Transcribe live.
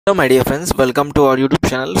Hello my dear friends, welcome to our YouTube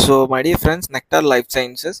channel. So my dear friends, Nectar Life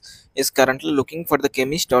Sciences is currently looking for the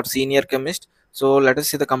chemist or senior chemist. So let us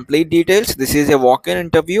see the complete details. This is a walk-in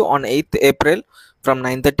interview on 8th April from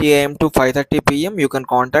 9:30 a.m. to 5:30 p.m. You can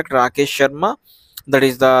contact Rakesh Sharma. That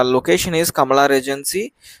is the location is Kamala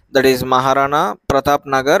Regency. That is Maharana Pratap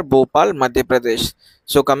Nagar, Bhopal, Madhya Pradesh.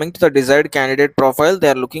 So coming to the desired candidate profile, they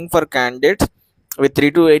are looking for candidates with 3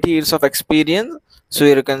 to 8 years of experience. So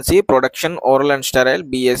you can see production, oral and sterile,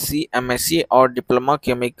 BSc, MSc or Diploma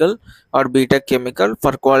chemical or BTech chemical.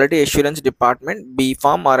 For quality assurance department, B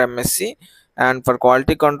Pharm or MSc, and for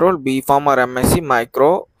quality control, B Pharm or MSc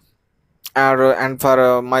micro, and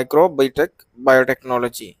for micro BTech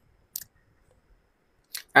biotechnology.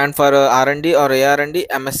 And for R&D or AR&D,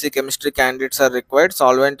 MSc chemistry candidates are required.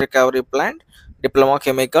 Solvent recovery plant, Diploma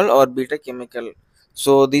chemical or BTech chemical.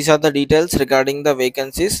 So these are the details regarding the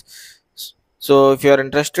vacancies. So if you are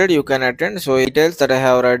interested, you can attend. So details that I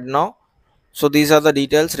have read now. So these are the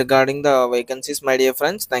details regarding the vacancies, my dear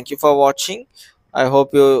friends. Thank you for watching. I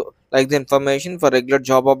hope you like the information. For regular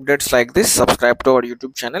job updates like this, subscribe to our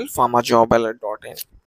YouTube channel, pharmajobalert.in.